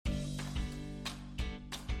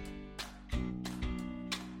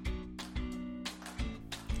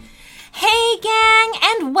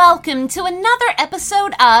And welcome to another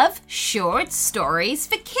episode of Short Stories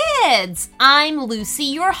for Kids. I'm Lucy,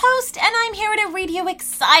 your host, and I'm here to read you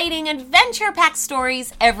exciting adventure-packed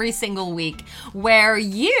stories every single week where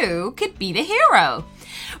you could be the hero.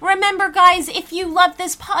 Remember, guys, if you love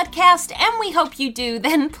this podcast, and we hope you do,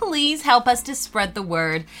 then please help us to spread the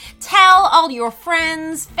word. Tell all your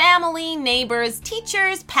friends, family, neighbors,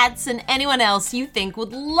 teachers, pets, and anyone else you think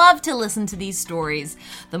would love to listen to these stories.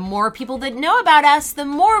 The more people that know about us, the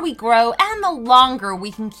more we grow, and the longer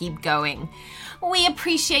we can keep going. We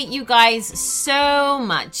appreciate you guys so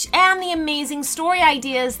much and the amazing story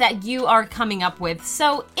ideas that you are coming up with.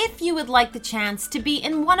 So if you would like the chance to be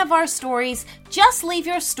in one of our stories, just leave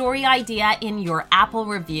your story idea in your Apple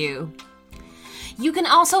review. You can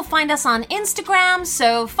also find us on Instagram,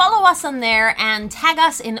 so follow us on there and tag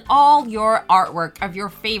us in all your artwork of your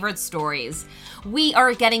favorite stories. We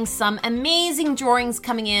are getting some amazing drawings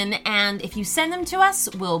coming in, and if you send them to us,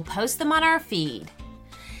 we'll post them on our feed.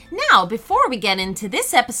 Now, before we get into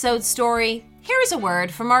this episode's story, here's a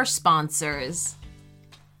word from our sponsors.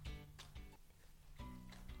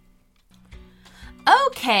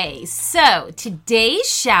 Okay, so today's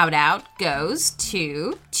shout out goes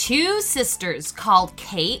to two sisters called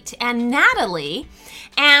Kate and Natalie,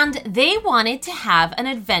 and they wanted to have an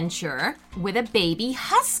adventure with a baby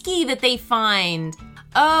husky that they find.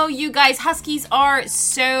 Oh, you guys, huskies are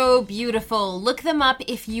so beautiful. Look them up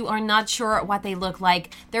if you are not sure what they look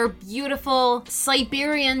like. They're beautiful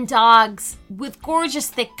Siberian dogs with gorgeous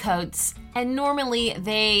thick coats. And normally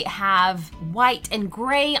they have white and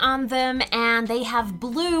gray on them, and they have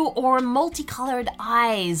blue or multicolored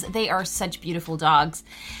eyes. They are such beautiful dogs.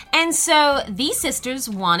 And so these sisters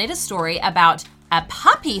wanted a story about a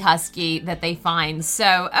puppy husky that they find.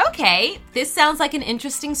 So, okay, this sounds like an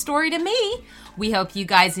interesting story to me. We hope you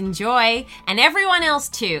guys enjoy, and everyone else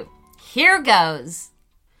too. Here goes.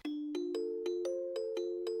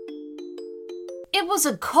 It was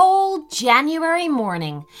a cold January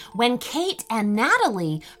morning when Kate and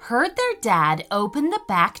Natalie heard their dad open the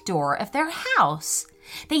back door of their house.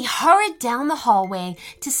 They hurried down the hallway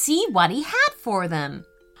to see what he had for them.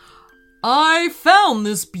 I found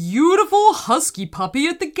this beautiful husky puppy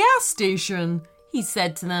at the gas station, he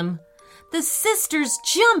said to them. The sisters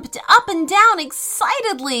jumped up and down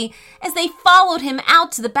excitedly as they followed him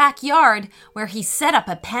out to the backyard where he set up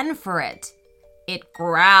a pen for it. It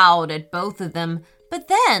growled at both of them, but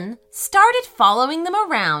then started following them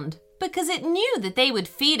around because it knew that they would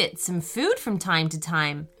feed it some food from time to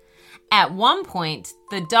time. At one point,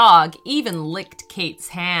 the dog even licked Kate's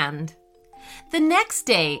hand. The next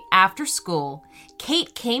day after school,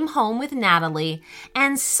 Kate came home with Natalie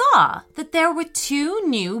and saw that there were two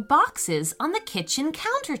new boxes on the kitchen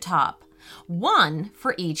countertop, one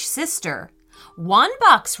for each sister. One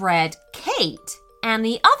box read Kate and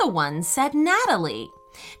the other one said Natalie.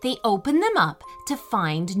 They opened them up to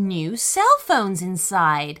find new cell phones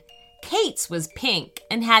inside. Kate's was pink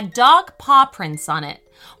and had dog paw prints on it,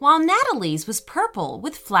 while Natalie's was purple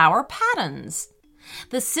with flower patterns.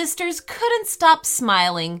 The sisters couldn't stop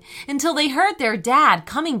smiling until they heard their dad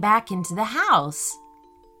coming back into the house.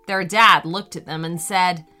 Their dad looked at them and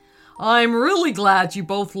said, I'm really glad you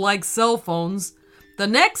both like cell phones. The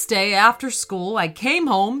next day after school, I came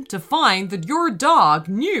home to find that your dog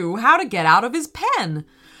knew how to get out of his pen.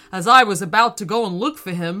 As I was about to go and look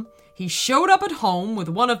for him, he showed up at home with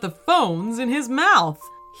one of the phones in his mouth.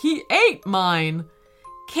 He ate mine.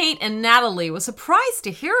 Kate and Natalie were surprised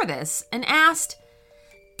to hear this and asked,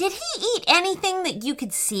 Did he eat anything that you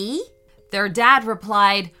could see? Their dad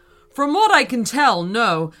replied, From what I can tell,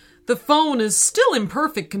 no. The phone is still in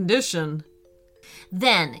perfect condition.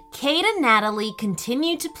 Then Kate and Natalie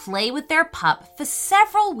continued to play with their pup for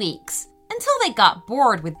several weeks until they got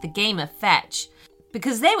bored with the game of fetch,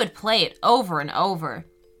 because they would play it over and over.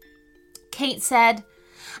 Kate said,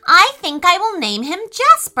 I think I will name him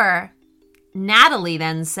Jasper. Natalie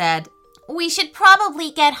then said, We should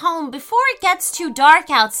probably get home before it gets too dark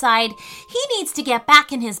outside. He needs to get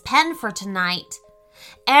back in his pen for tonight.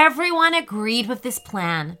 Everyone agreed with this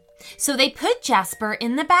plan, so they put Jasper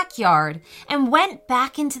in the backyard and went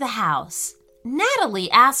back into the house.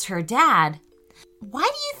 Natalie asked her dad, Why do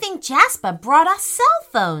you think Jasper brought us cell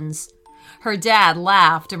phones? Her dad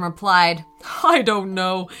laughed and replied, I don't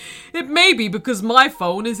know. It may be because my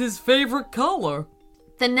phone is his favorite color.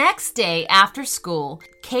 The next day after school,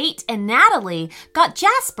 Kate and Natalie got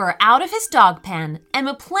Jasper out of his dog pen and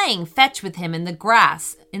were playing fetch with him in the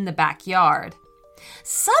grass in the backyard.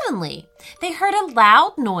 Suddenly, they heard a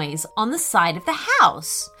loud noise on the side of the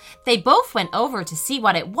house. They both went over to see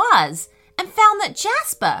what it was, and found that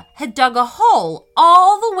Jasper had dug a hole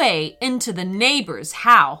all the way into the neighbor's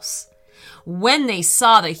house. When they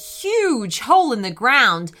saw the huge hole in the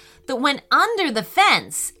ground that went under the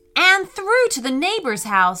fence and through to the neighbor's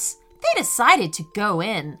house, they decided to go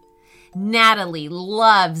in. Natalie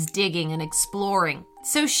loves digging and exploring,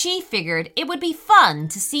 so she figured it would be fun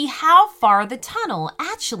to see how far the tunnel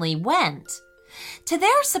actually went. To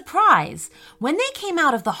their surprise, when they came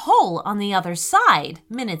out of the hole on the other side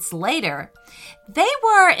minutes later, they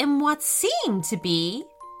were in what seemed to be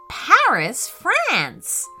Paris,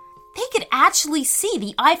 France. They could actually see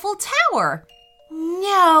the Eiffel Tower.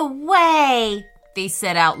 "No way," they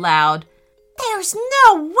said out loud. "There's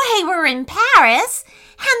no way we're in Paris,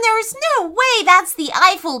 and there's no way that's the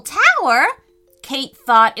Eiffel Tower." Kate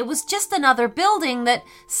thought it was just another building that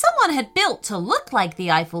someone had built to look like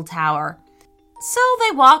the Eiffel Tower. So they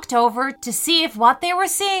walked over to see if what they were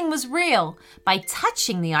seeing was real by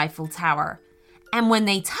touching the Eiffel Tower. And when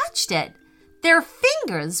they touched it, their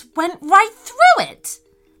fingers went right through it.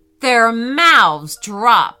 Their mouths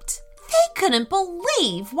dropped. They couldn't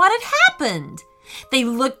believe what had happened. They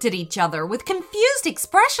looked at each other with confused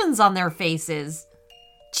expressions on their faces.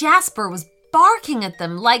 Jasper was barking at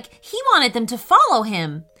them like he wanted them to follow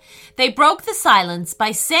him. They broke the silence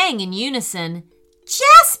by saying in unison,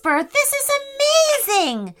 "Jasper, this is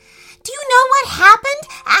amazing! Do you know what happened?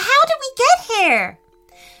 How did we get here?"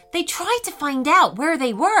 They tried to find out where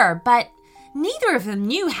they were, but neither of them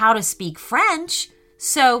knew how to speak French,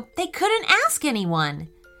 so they couldn't ask anyone.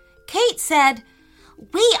 Kate said,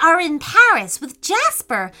 "We are in Paris with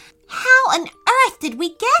Jasper. How on earth did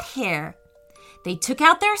we get here?" They took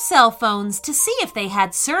out their cell phones to see if they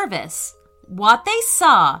had service. What they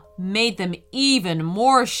saw made them even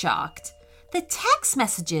more shocked. The text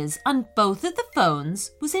messages on both of the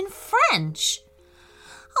phones was in French.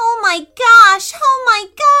 "Oh my gosh, oh my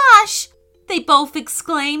gosh," they both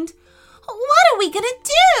exclaimed. "What are we gonna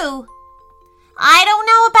do?" "I don't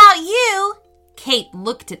know about you." Kate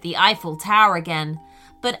looked at the Eiffel Tower again.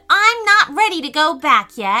 "But I'm not ready to go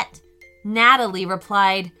back yet." Natalie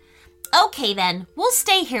replied, "Okay then, we'll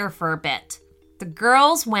stay here for a bit." The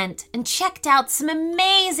girls went and checked out some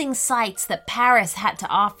amazing sights that Paris had to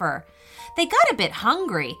offer. They got a bit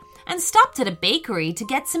hungry and stopped at a bakery to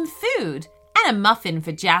get some food and a muffin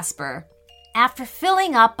for Jasper. After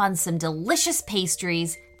filling up on some delicious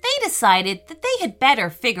pastries, they decided that they had better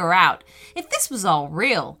figure out if this was all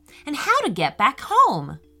real and how to get back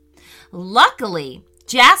home. Luckily,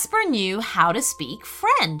 Jasper knew how to speak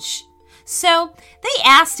French. So they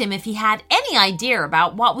asked him if he had any idea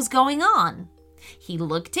about what was going on. He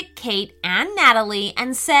looked at Kate and Natalie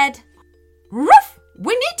and said, "Ruff!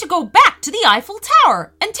 We need to go back to the Eiffel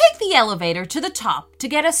Tower and take the elevator to the top to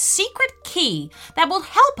get a secret key that will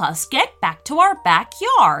help us get back to our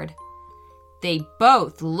backyard." They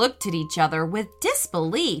both looked at each other with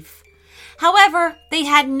disbelief. However, they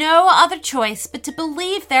had no other choice but to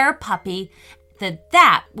believe their puppy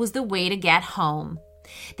that was the way to get home.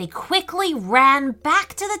 They quickly ran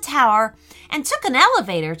back to the tower and took an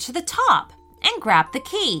elevator to the top and grabbed the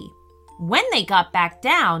key. When they got back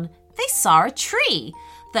down, they saw a tree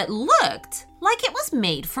that looked like it was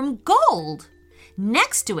made from gold.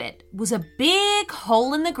 Next to it was a big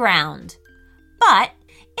hole in the ground, but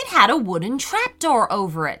it had a wooden trapdoor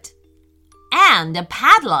over it and a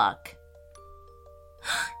padlock.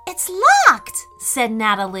 "It's locked," said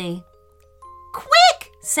Natalie.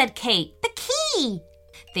 "Quick," said Kate, "the key."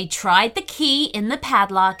 They tried the key in the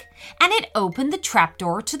padlock, and it opened the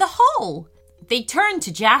trapdoor to the hole. They turned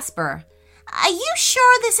to Jasper. "Are you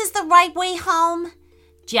sure this is the right way home?"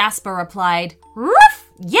 Jasper replied, "Ruff!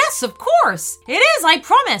 Yes, of course. It is, I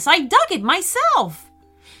promise. I dug it myself."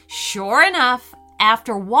 Sure enough,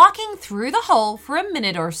 after walking through the hole for a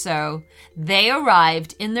minute or so, they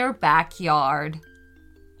arrived in their backyard.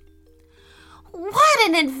 "What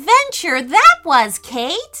an adventure that was,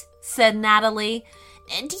 Kate," said Natalie.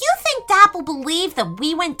 "Do you think Dad will believe that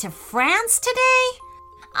we went to France today?"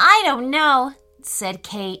 "I don't know," said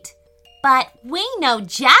Kate. "But we know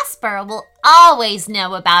Jasper will always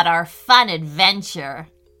know about our fun adventure."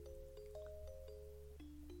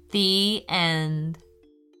 The end.